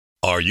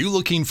Are you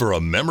looking for a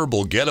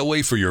memorable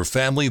getaway for your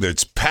family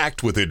that's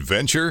packed with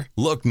adventure?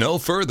 Look no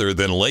further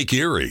than Lake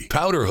Erie.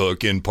 Powder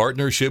Hook, in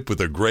partnership with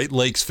the Great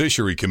Lakes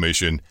Fishery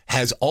Commission,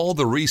 has all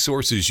the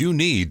resources you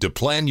need to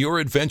plan your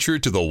adventure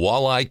to the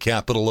walleye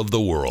capital of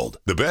the world.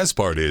 The best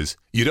part is,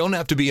 you don't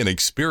have to be an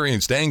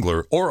experienced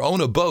angler or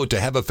own a boat to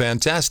have a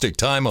fantastic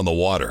time on the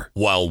water.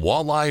 While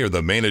walleye are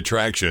the main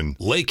attraction,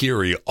 Lake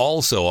Erie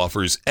also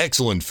offers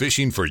excellent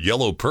fishing for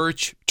yellow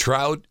perch,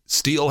 trout,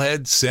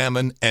 steelhead,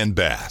 salmon, and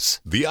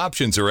bass. The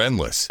options are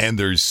endless, and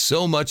there's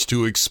so much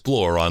to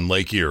explore on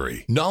Lake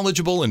Erie.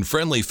 Knowledgeable and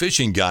friendly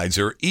fishing guides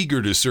are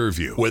eager to serve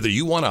you. Whether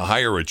you want to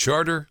hire a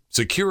charter,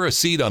 secure a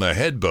seat on a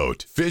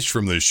headboat, fish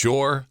from the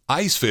shore,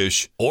 ice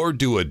fish, or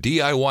do a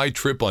DIY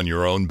trip on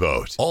your own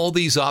boat, all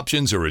these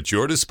options are at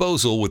your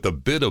disposal with a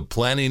bit of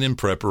planning and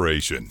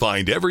preparation.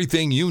 Find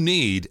everything you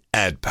need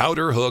at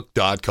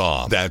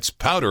powderhook.com. That's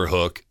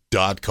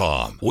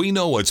powderhook.com. We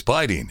know what's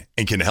biting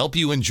and can help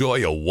you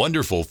enjoy a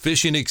wonderful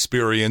fishing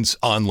experience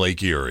on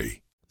Lake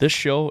Erie. This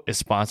show is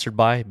sponsored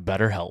by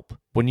BetterHelp.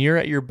 When you're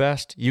at your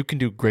best, you can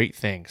do great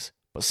things,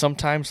 but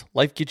sometimes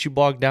life gets you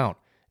bogged down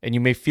and you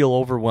may feel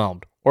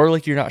overwhelmed or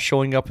like you're not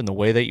showing up in the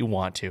way that you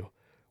want to.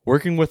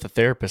 Working with a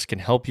therapist can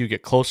help you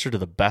get closer to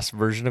the best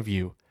version of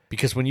you,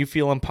 because when you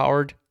feel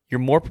empowered, you're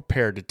more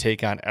prepared to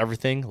take on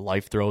everything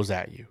life throws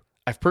at you.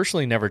 I've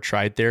personally never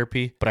tried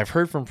therapy, but I've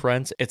heard from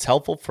friends it's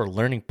helpful for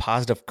learning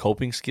positive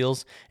coping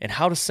skills and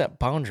how to set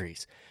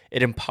boundaries.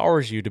 It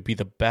empowers you to be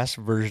the best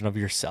version of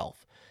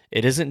yourself.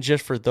 It isn't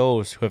just for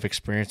those who have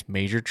experienced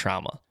major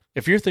trauma.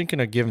 If you're thinking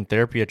of giving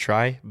therapy a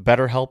try,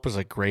 BetterHelp is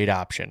a great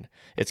option.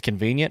 It's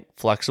convenient,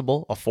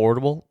 flexible,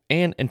 affordable,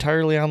 and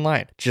entirely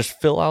online.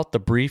 Just fill out the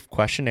brief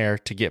questionnaire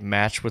to get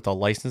matched with a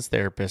licensed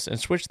therapist and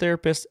switch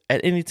therapists at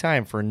any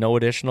time for no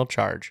additional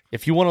charge.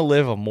 If you want to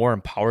live a more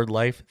empowered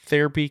life,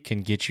 therapy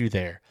can get you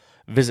there.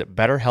 Visit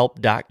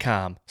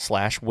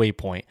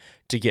betterhelp.com/waypoint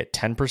to get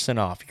 10%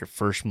 off your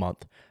first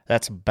month.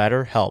 That's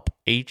BetterHelp,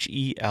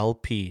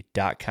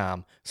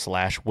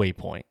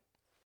 HELP.com/waypoint.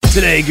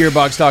 Today,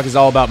 Gearbox Talk is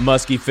all about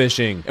muskie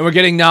fishing, and we're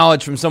getting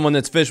knowledge from someone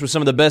that's fished with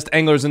some of the best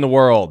anglers in the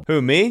world.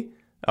 Who, me?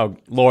 Oh,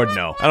 Lord,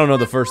 no. I don't know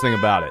the first thing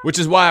about it, which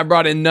is why I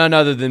brought in none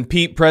other than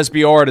Pete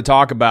Presbyora to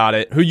talk about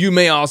it, who you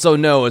may also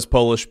know as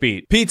Polish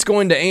Pete. Pete's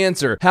going to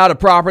answer how to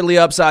properly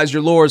upsize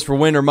your lures for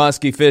winter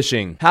muskie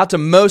fishing, how to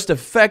most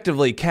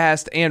effectively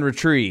cast and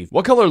retrieve,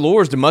 what color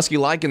lures do muskie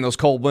like in those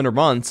cold winter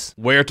months,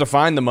 where to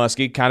find the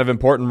muskie, kind of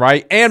important,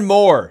 right, and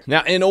more.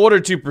 Now, in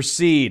order to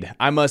proceed,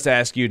 I must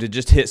ask you to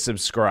just hit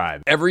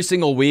subscribe. Every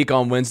single week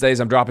on Wednesdays,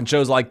 I'm dropping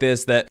shows like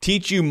this that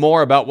teach you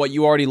more about what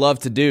you already love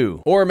to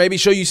do, or maybe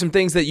show you some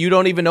things that you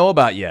don't even know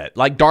about yet,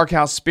 like Dark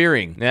House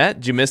Spearing. Yeah,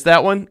 did you miss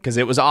that one? Because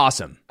it was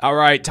awesome. All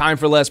right, time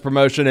for less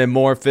promotion and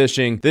more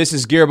fishing. This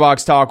is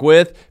Gearbox Talk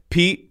with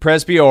Pete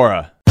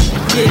Presbyora.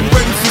 Getting ready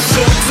for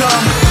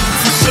showtime.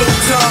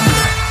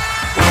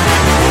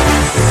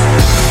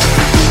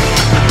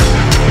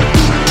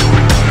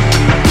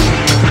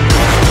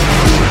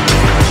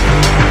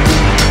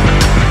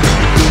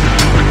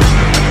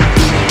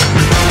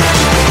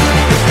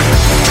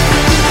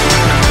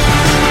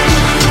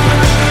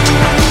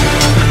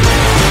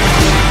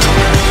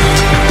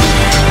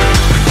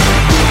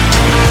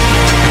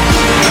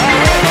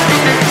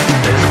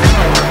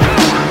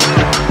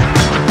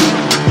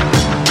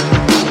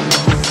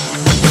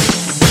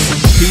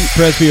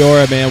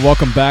 Presbyora, man,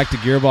 welcome back to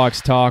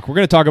Gearbox Talk. We're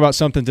going to talk about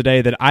something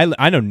today that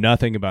I know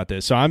nothing about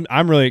this, so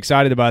I'm really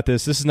excited about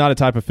this. This is not a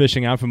type of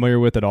fishing I'm familiar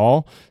with at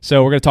all,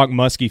 so we're going to talk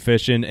muskie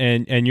fishing,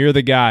 and you're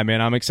the guy,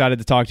 man. I'm excited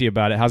to talk to you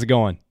about it. How's it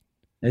going?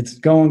 It's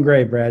going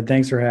great, Brad.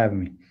 Thanks for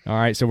having me. All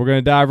right, so we're going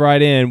to dive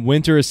right in.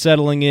 Winter is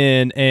settling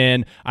in,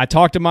 and I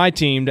talked to my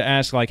team to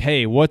ask, like,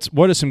 hey, what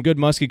are some good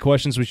muskie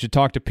questions we should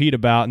talk to Pete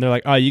about? And they're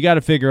like, oh, you got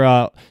to figure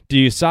out, do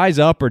you size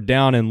up or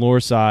down in lure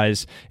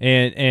size?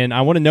 And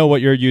I want to know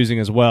what you're using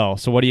as well.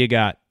 So what do you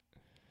got?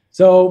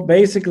 So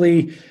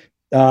basically,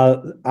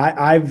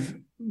 I've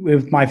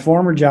with my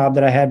former job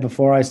that I had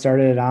before I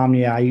started at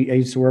Omnia, I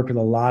used to work with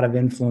a lot of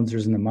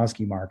influencers in the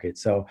muskie market.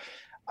 So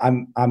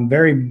I'm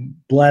very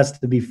blessed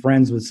to be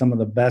friends with some of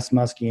the best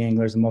muskie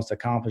anglers and most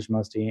accomplished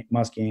muskie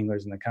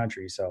anglers in the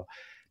country. So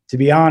to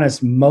be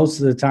honest, most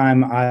of the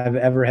time I've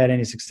ever had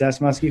any success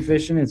muskie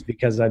fishing, it's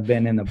because I've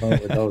been in the boat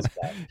with those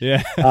guys.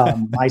 Yeah.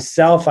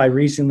 Myself, I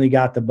recently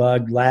got the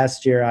bug.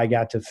 Last year I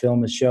got to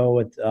film a show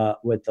with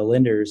the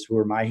Linders, who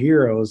are my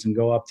heroes, and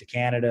go up to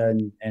Canada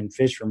and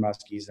fish for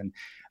muskies. And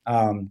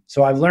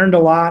so I've learned a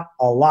lot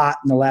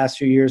in the last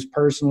few years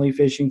personally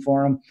fishing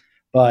for them.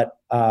 But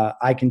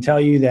I can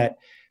tell you that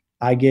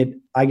I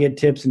get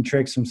tips and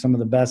tricks from some of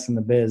the best in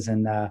the biz,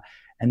 and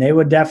they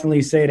would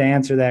definitely say, to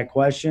answer that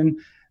question,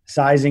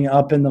 sizing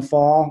up in the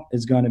fall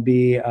is going to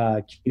be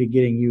key to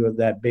getting you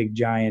that big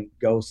giant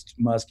ghost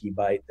muskie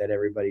bite that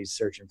everybody's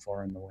searching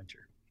for in the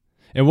winter.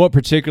 And what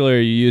particular are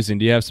you using?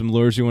 Do you have some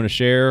lures you want to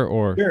share?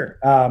 Or Sure.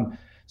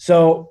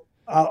 So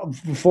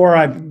before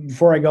I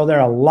go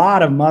there, a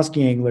lot of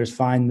muskie anglers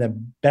find the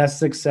best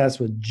success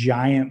with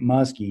giant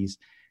muskies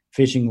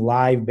fishing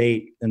live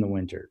bait in the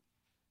winter.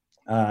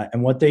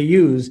 And what they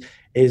use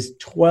is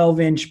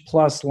 12-inch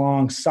plus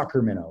long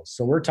sucker minnows.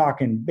 So we're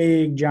talking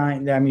big,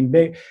 giant,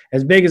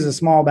 as big as a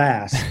small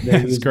bass.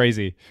 That's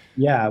crazy.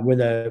 Yeah,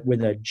 with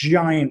a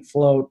giant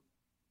float.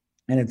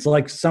 And it's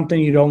like something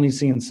you'd only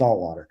see in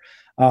saltwater.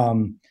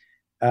 And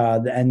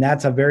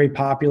that's a very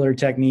popular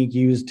technique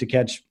used to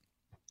catch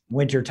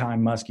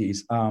wintertime muskies.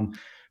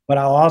 But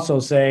I'll also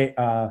say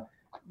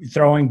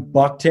throwing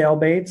bucktail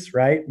baits,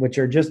 right, which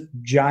are just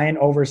giant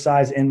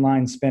oversized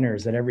inline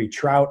spinners that every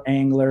trout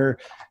angler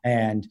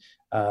and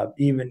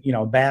even,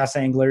 bass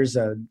anglers,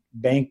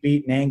 bank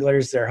beaten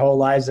anglers their whole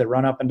lives that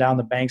run up and down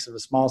the banks of a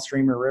small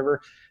stream or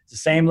river. It's the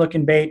same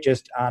looking bait,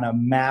 just on a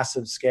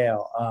massive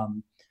scale.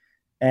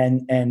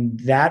 And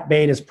that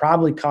bait has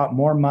probably caught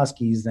more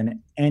muskies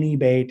than any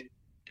bait,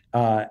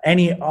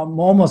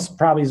 almost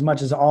probably as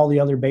much as all the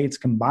other baits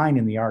combined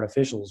in the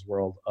artificials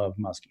world of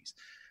muskies.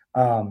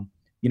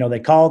 They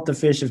call it the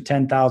fish of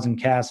 10,000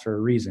 casts for a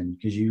reason,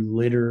 because you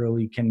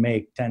literally can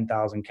make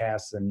 10,000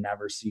 casts and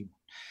never see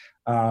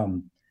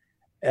one.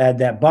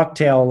 That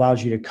bucktail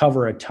allows you to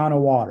cover a ton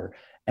of water.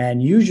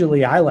 And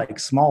usually I like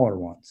smaller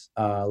ones,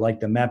 like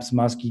the Mepps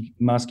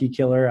Muskie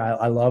Killer.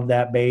 I love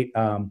that bait.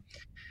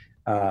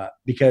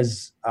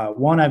 Because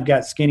one, I've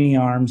got skinny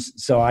arms,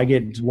 so I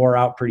get wore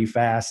out pretty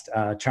fast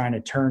trying to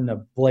turn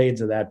the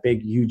blades of that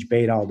big, huge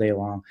bait all day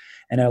long.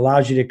 And it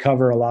allows you to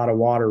cover a lot of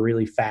water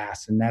really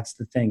fast. And that's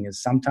the thing, is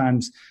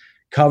sometimes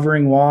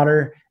covering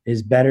water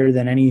is better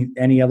than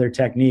any other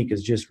technique,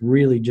 is just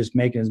really just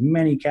making as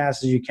many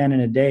casts as you can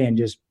in a day and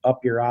just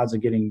up your odds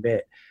of getting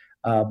bit.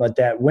 But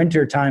that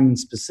winter time in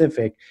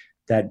specific,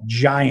 that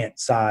giant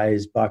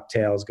size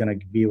bucktail is going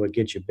to be what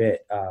gets you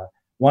bit.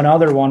 One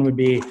other one would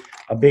be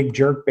a big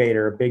jerk bait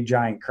or a big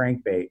giant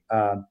crankbait.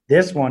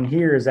 This one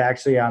here is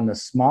actually on the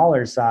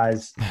smaller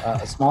side.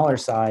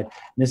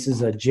 This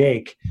is a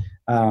Jake.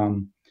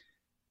 Then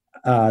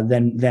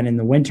in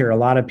the winter, a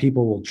lot of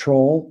people will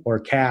troll or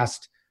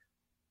cast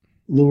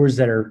lures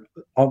that are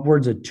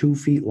upwards of 2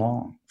 feet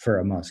long for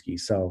a muskie.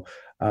 So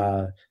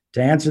to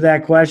answer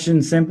that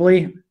question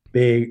simply,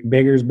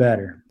 bigger's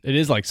better. It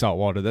is like salt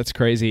water. That's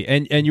crazy.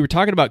 And you were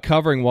talking about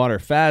covering water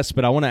fast,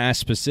 but I want to ask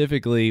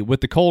specifically,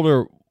 with the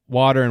colder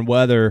water and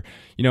weather,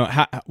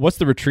 what's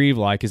the retrieve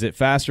like? Is it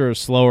faster or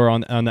slower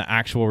on the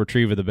actual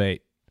retrieve of the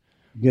bait?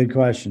 Good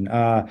question.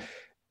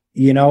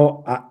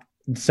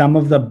 Some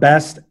of the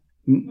best,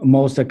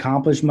 most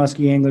accomplished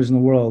muskie anglers in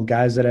the world,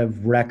 guys that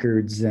have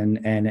records and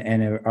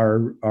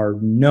are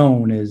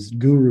known as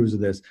gurus of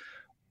this,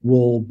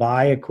 will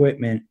buy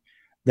equipment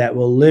that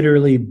will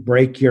literally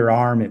break your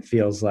arm, it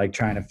feels like,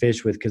 trying to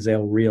fish with, because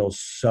they'll reel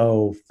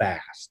so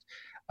fast.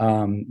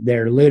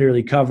 They're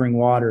literally covering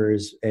water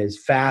as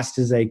fast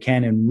as they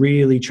can and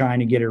really trying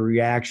to get a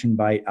reaction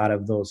bite out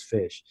of those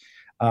fish.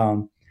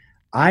 I'm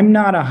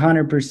not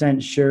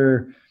 100%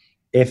 sure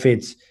if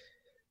it's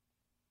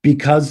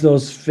because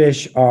those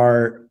fish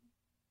are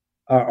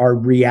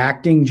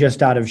reacting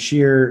just out of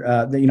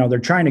sheer, they're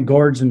trying to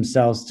gorge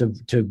themselves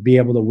to be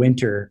able to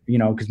winter,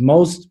 because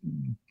most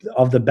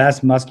of the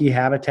best muskie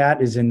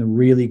habitat is in the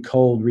really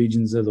cold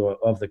regions of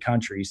the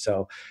country.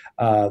 So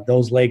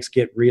those lakes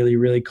get really,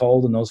 really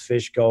cold, and those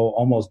fish go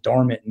almost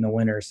dormant in the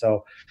winter.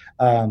 So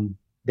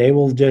they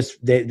will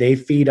they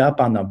feed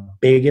up on the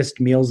biggest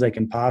meals they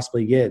can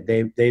possibly get.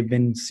 They've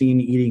been seen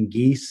eating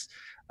geese,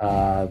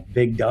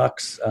 big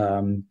ducks.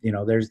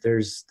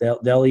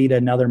 They'll eat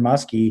another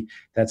muskie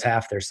that's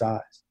half their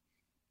size.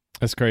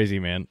 That's crazy,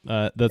 man.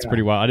 That's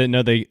pretty wild. I didn't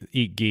know they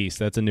eat geese.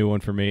 That's a new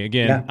one for me.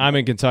 Again, I'm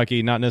in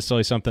Kentucky, not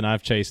necessarily something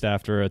I've chased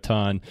after a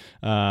ton.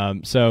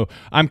 So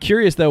I'm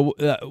curious, though.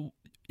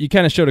 You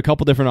kind of showed a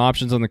couple different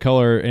options on the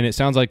color, and it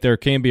sounds like there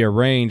can be a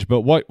range.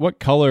 But what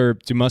color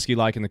do muskie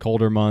like in the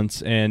colder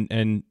months?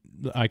 And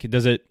like,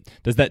 does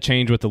that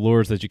change with the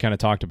lures that you kind of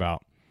talked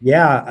about?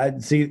 Yeah, I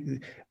see.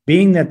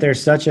 Being that they're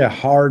such a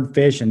hard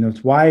fish, and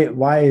that's why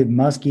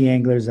muskie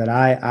anglers that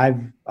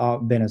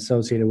I've been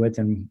associated with,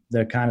 and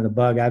the kind of the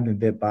bug I've been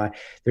bit by,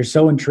 they're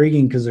so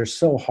intriguing because they're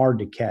so hard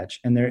to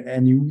catch,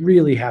 and you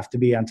really have to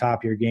be on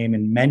top of your game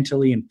and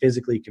mentally and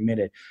physically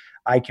committed.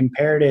 I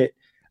compare it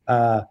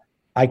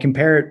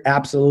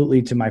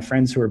absolutely to my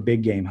friends who are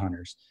big game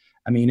hunters.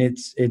 I mean,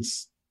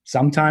 it's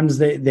sometimes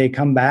they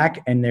come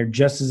back and they're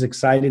just as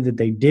excited that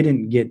they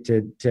didn't get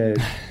to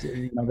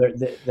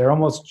they're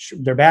almost,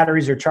 their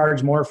batteries are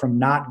charged more from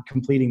not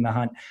completing the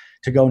hunt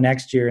to go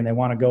next year, and they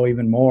want to go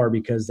even more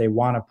because they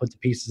want to put the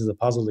pieces of the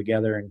puzzle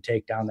together and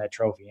take down that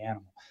trophy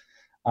animal.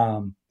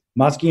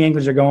 Muskie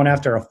anglers are going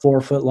after a 4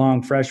 foot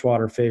long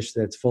freshwater fish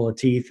that's full of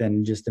teeth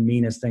and just the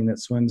meanest thing that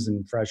swims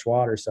in fresh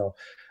water. So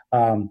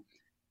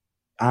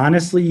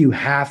honestly, you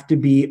have to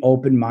be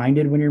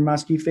open-minded when you're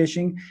muskie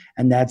fishing,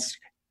 and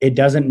it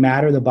doesn't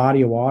matter the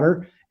body of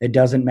water. It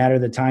doesn't matter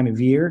the time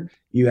of year.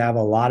 You have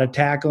a lot of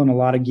tackle and a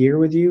lot of gear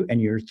with you, and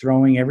you're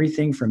throwing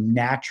everything from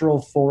natural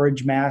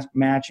forage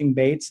matching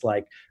baits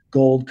like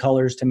gold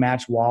colors to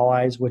match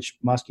walleyes, which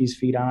muskies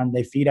feed on.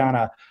 They feed on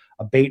a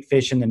bait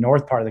fish in the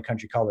north part of the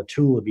country called a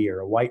tulipy, or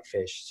a white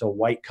fish. So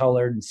white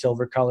colored and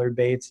silver colored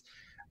baits.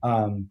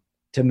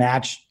 to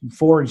match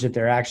forage that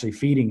they're actually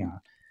feeding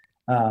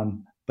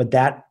on. But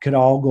that could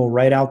all go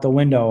right out the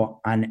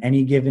window on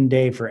any given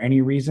day for any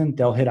reason.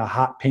 They'll hit a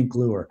hot pink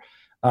lure.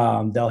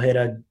 They'll hit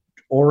a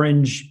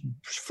orange,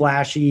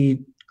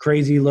 flashy,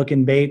 crazy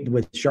looking bait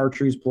with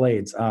chartreuse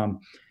blades.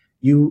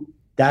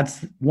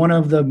 That's one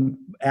of the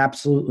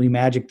absolutely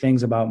magic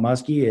things about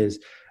muskie is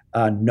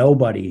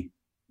nobody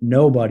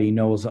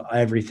knows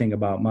everything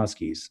about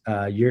muskies.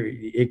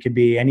 It could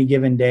be any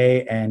given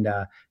day, and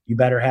you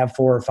better have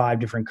 4 or 5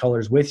 different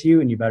colors with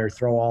you, and you better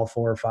throw all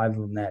 4 or 5 of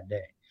them that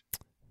day.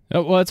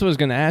 Oh, well, that's what I was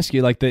going to ask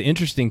you. Like, the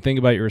interesting thing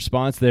about your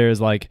response there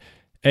is, like,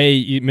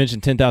 you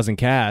mentioned 10,000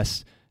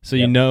 casts. So,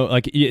 Yep.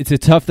 like, it's a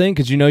tough thing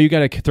because, you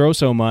got to throw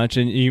so much,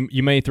 and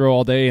you may throw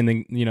all day, and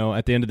then,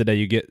 at the end of the day,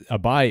 you get a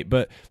bite.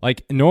 But,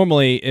 like,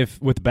 normally,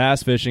 if with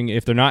bass fishing,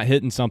 if they're not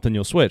hitting something,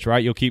 you'll switch,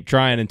 right? You'll keep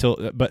trying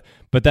until, but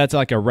that's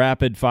like a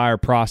rapid fire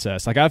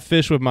process. Like, I've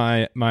fished with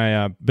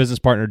my business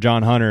partner,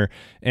 John Hunter,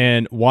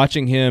 and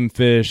watching him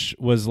fish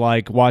was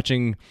like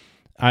watching.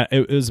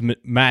 It was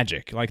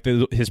magic, like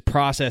his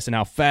process and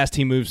how fast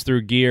he moves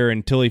through gear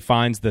until he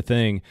finds the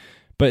thing.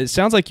 But it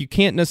sounds like you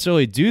can't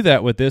necessarily do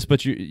that with this.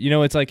 But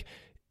it's like,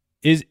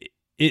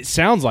 it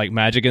sounds like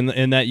magic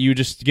in that you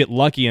just get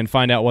lucky and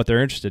find out what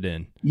they're interested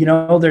in.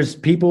 There's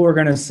people who are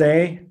going to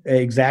say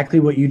exactly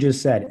what you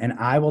just said, and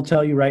I will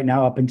tell you right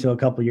now. Up until a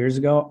couple of years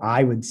ago,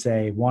 I would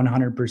say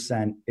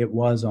 100% it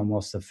was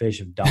almost a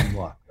fish of dumb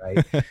luck,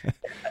 right?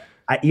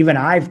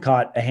 I've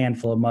caught a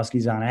handful of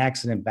muskies on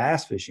accident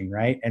bass fishing,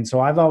 right? And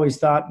so I've always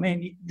thought,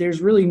 man,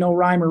 there's really no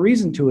rhyme or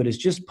reason to it. It's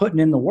just putting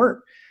in the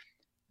work.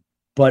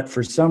 But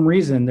for some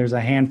reason, there's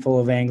a handful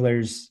of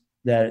anglers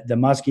that the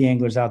muskie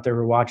anglers out there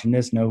who are watching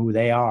this know who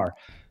they are,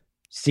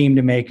 seem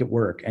to make it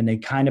work. And they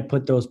kind of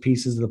put those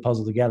pieces of the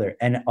puzzle together.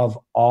 And of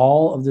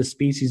all of the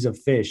species of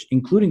fish,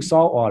 including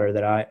saltwater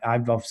that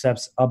I've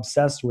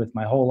obsessed with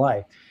my whole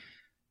life,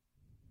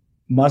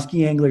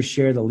 muskie anglers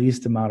share the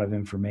least amount of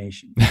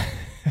information.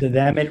 To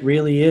them, it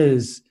really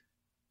is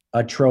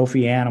a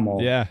trophy animal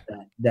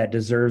that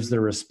deserves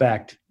their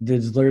respect.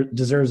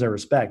 Deserves their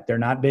respect. They're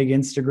not big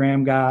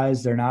Instagram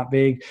guys. They're not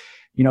big,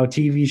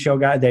 TV show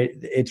guys.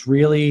 It's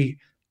really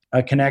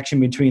a connection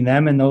between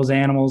them and those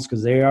animals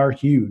because they are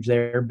huge.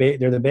 They're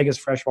big. They're the biggest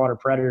freshwater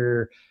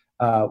predator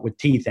with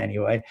teeth,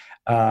 anyway,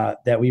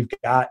 that we've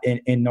got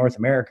in North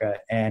America,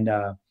 and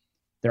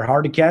they're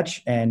hard to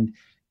catch. And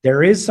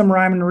there is some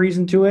rhyme and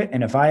reason to it,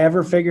 and if I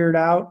ever figure it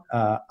out,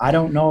 I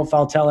don't know if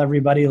I'll tell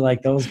everybody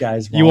like those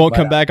guys. You won't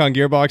come back on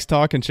Gearbox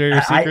Talk and share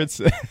your secrets?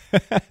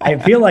 I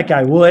feel like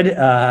I would,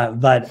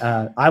 but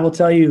I will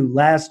tell you,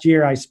 last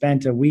year I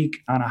spent a week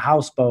on a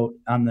houseboat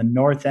on the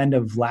north end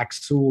of Lac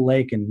Seul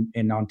Lake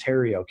in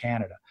Ontario,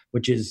 Canada,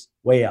 which is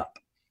way up.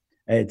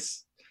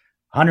 It's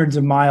hundreds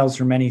of miles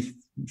from any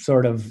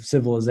sort of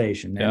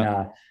civilization.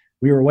 And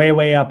we were way,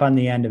 way up on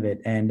the end of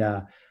it. And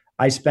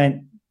I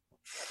spent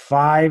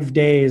 5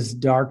 days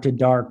dark to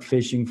dark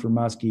fishing for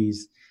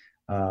muskies,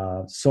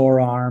 sore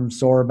arm,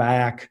 sore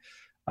back.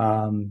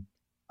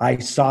 I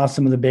saw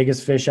some of the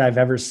biggest fish I've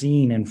ever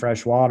seen in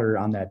fresh water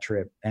on that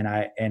trip. And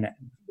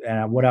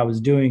what I was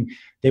doing,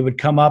 they would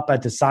come up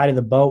at the side of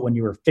the boat when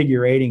you were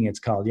figure eighting, it's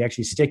called. You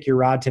actually stick your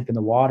rod tip in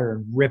the water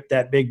and rip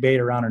that big bait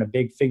around in a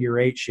big figure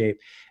 8 shape,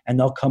 and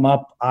they'll come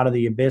up out of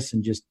the abyss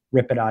and just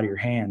rip it out of your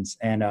hands.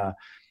 And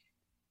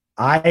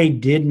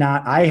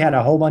I had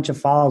a whole bunch of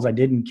follows. I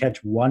didn't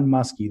catch one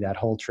muskie that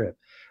whole trip.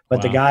 But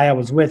Wow. The guy I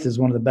was with is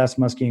one of the best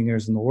muskie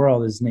anglers in the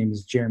world. His name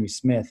is Jeremy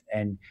Smith,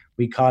 and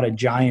we caught a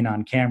giant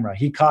on camera.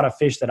 He caught a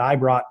fish that I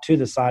brought to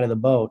the side of the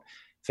boat,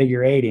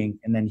 figure eighting,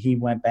 and then he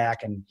went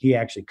back and he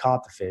actually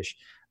caught the fish.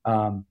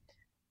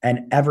 And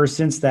ever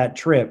since that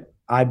trip,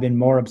 I've been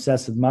more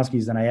obsessed with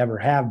muskies than I ever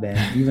have been,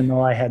 even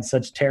though I had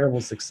such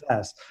terrible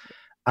success.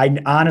 I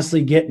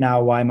honestly get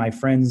now why my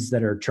friends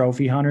that are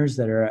trophy hunters,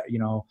 that are,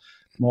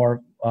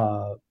 more,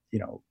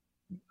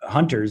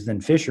 hunters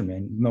than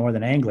fishermen, more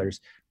than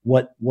anglers,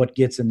 what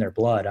gets in their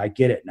blood. I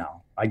get it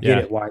now. I get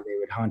it why they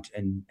would hunt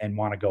and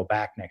want to go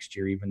back next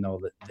year, even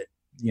though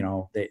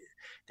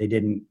they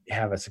didn't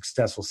have a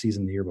successful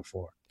season the year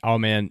before. Oh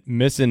man,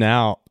 missing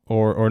out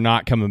or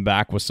not coming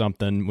back with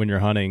something when you're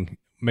hunting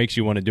makes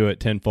you want to do it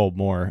tenfold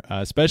more,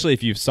 especially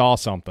if you saw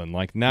something.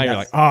 Like now you're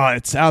like, oh,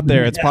 it's out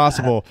there, it's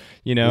possible,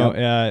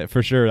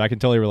 for sure. I can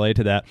totally relate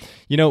to that.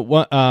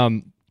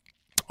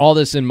 All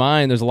this in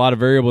mind, there's a lot of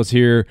variables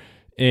here,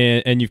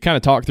 and you've kind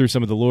of talked through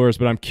some of the lures,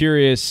 but I'm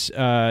curious,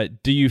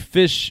 do you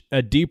fish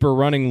a deeper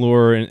running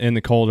lure in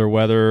the colder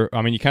weather?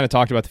 I mean, you kind of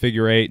talked about the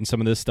figure 8 and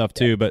some of this stuff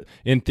too, but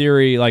in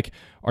theory, like,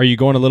 are you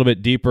going a little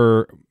bit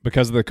deeper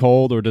because of the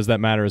cold, or does that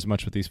matter as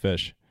much with these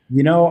fish?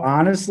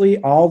 Honestly,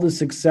 all the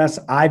success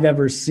I've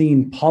ever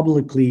seen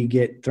publicly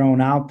get thrown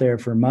out there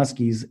for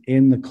muskies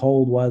in the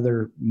cold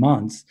weather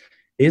months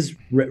is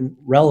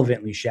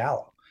relevantly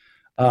shallow.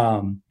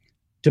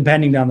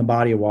 Depending on the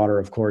body of water,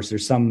 of course,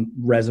 there's some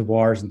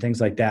reservoirs and things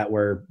like that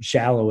where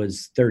shallow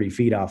is 30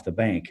 feet off the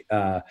bank.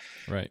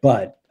 Right.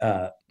 But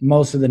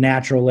most of the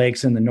natural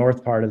lakes in the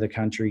north part of the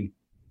country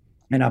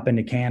and up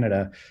into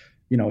Canada,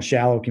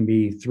 shallow can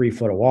be 3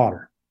 foot of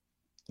water.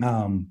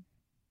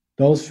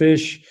 those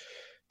fish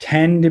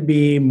tend to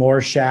be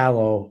more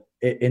shallow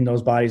in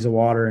those bodies of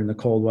water in the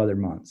cold weather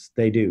months.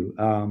 They do.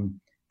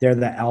 They're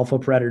the alpha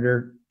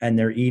predator, and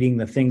they're eating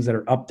the things that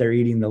are up there,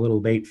 eating the little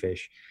bait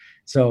fish.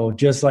 So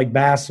just like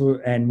bass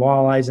and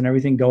walleyes and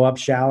everything go up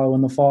shallow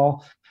in the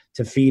fall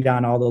to feed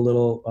on all the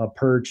little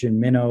perch and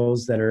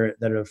minnows that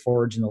are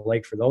foraged in the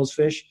lake for those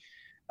fish.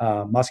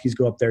 Muskies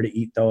go up there to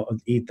eat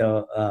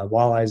the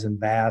walleyes and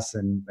bass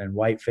and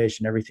whitefish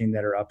and everything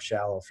that are up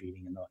shallow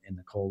feeding in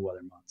the cold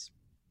weather months.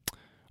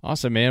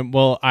 Awesome, man.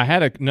 Well, I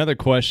had another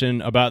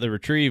question about the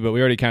retrieve, but we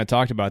already kind of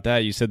talked about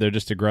that. You said they're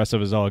just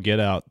aggressive as all get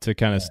out to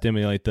kind of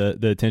stimulate the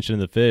attention of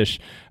the fish.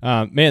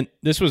 Man,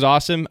 this was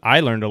awesome.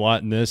 I learned a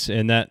lot in this,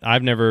 and that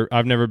I've never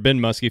been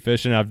muskie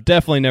fishing. I've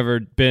definitely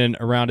never been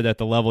around it at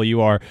the level you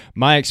are.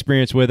 My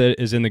experience with it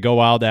is in the Go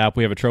Wild app.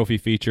 We have a trophy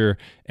feature,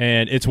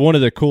 and it's one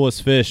of the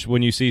coolest fish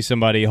when you see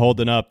somebody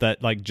holding up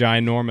that like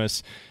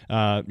ginormous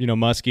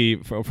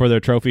muskie for their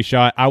trophy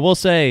shot. I will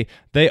say,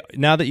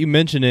 now that you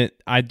mention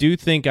it, I do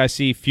think I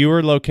see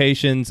fewer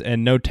locations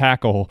and no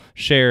tackle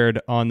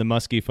shared on the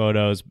muskie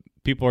photos.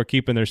 People are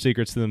keeping their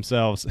secrets to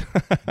themselves.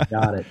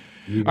 Got it.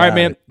 All right,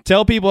 man.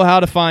 Tell people how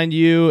to find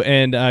you,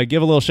 and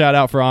give a little shout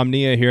out for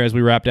Omnia here as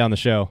we wrap down the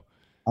show.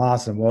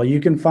 Awesome. Well, you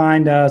can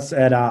find us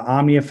at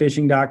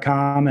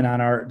omniafishing.com and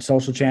on our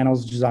social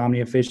channels, which is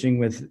Omnia Fishing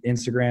with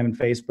Instagram and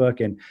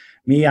Facebook. And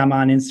me, I'm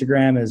on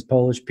Instagram as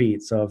Polish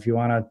Pete. So if you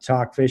want to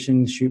talk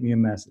fishing, shoot me a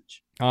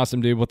message.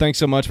 Awesome, dude. Well, thanks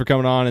so much for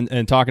coming on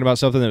and talking about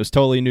something that was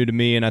totally new to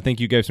me. And I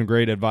think you gave some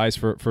great advice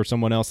for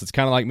someone else that's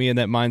kind of like me in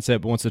that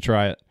mindset but wants to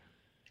try it.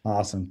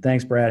 Awesome.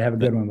 Thanks, Brad. Have a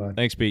good one, bud.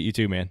 Thanks, Pete. You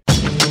too, man.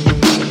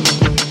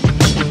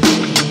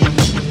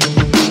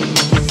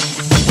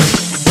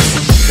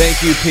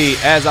 Thank you,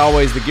 Pete. As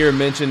always, the gear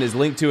mentioned is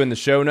linked to in the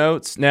show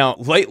notes. Now,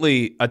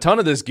 lately, a ton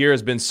of this gear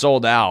has been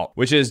sold out,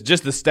 which is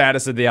just the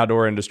status of the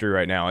outdoor industry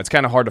right now. It's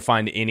kind of hard to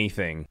find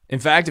anything. In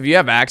fact, if you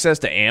have access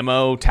to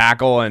ammo,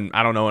 tackle, and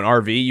an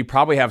RV, you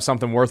probably have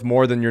something worth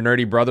more than your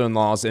nerdy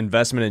brother-in-law's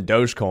investment in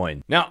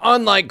Dogecoin. Now,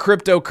 unlike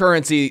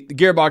cryptocurrency,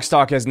 Gearbox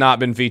stock has not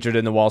been featured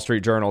in the Wall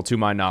Street Journal to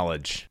my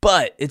knowledge,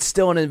 but it's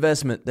still an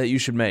investment that you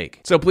should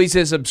make. So please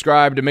hit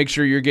subscribe to make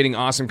sure you're getting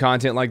awesome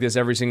content like this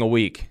every single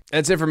week.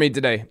 That's it for me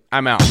today.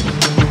 I'm out.